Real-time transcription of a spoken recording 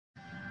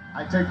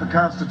I take the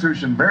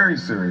Constitution very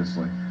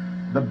seriously.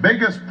 The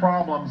biggest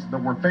problems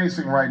that we're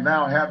facing right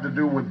now have to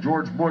do with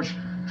George Bush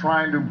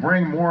trying to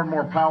bring more and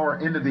more power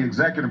into the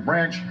executive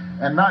branch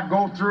and not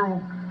go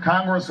through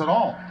Congress at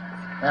all.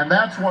 And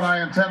that's what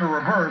I intend to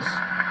reverse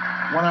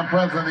when I'm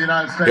President of the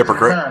United States of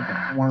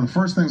America. One of the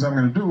first things I'm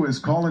going to do is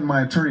call in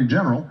my Attorney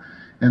General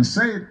and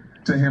say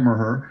to him or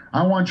her,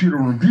 I want you to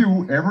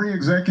review every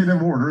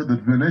executive order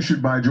that's been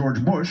issued by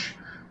George Bush,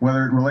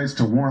 whether it relates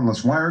to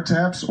warrantless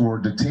wiretaps or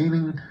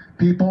detaining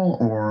people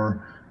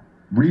or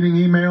reading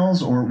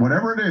emails or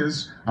whatever it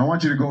is. I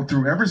want you to go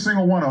through every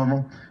single one of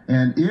them,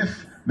 and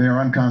if they are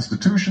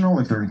unconstitutional,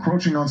 if they're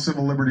encroaching on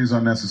civil liberties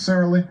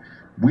unnecessarily,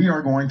 we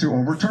are going to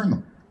overturn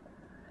them.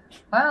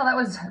 Well, that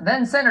was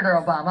then Senator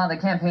Obama on the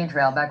campaign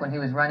trail back when he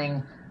was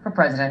running for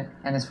president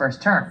in his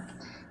first term.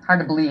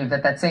 Hard to believe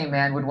that that same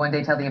man would one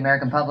day tell the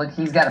American public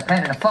he's got a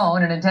pen and a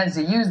phone and intends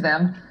to use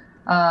them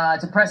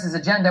to press his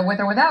agenda with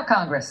or without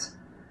Congress.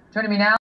 Joining me now.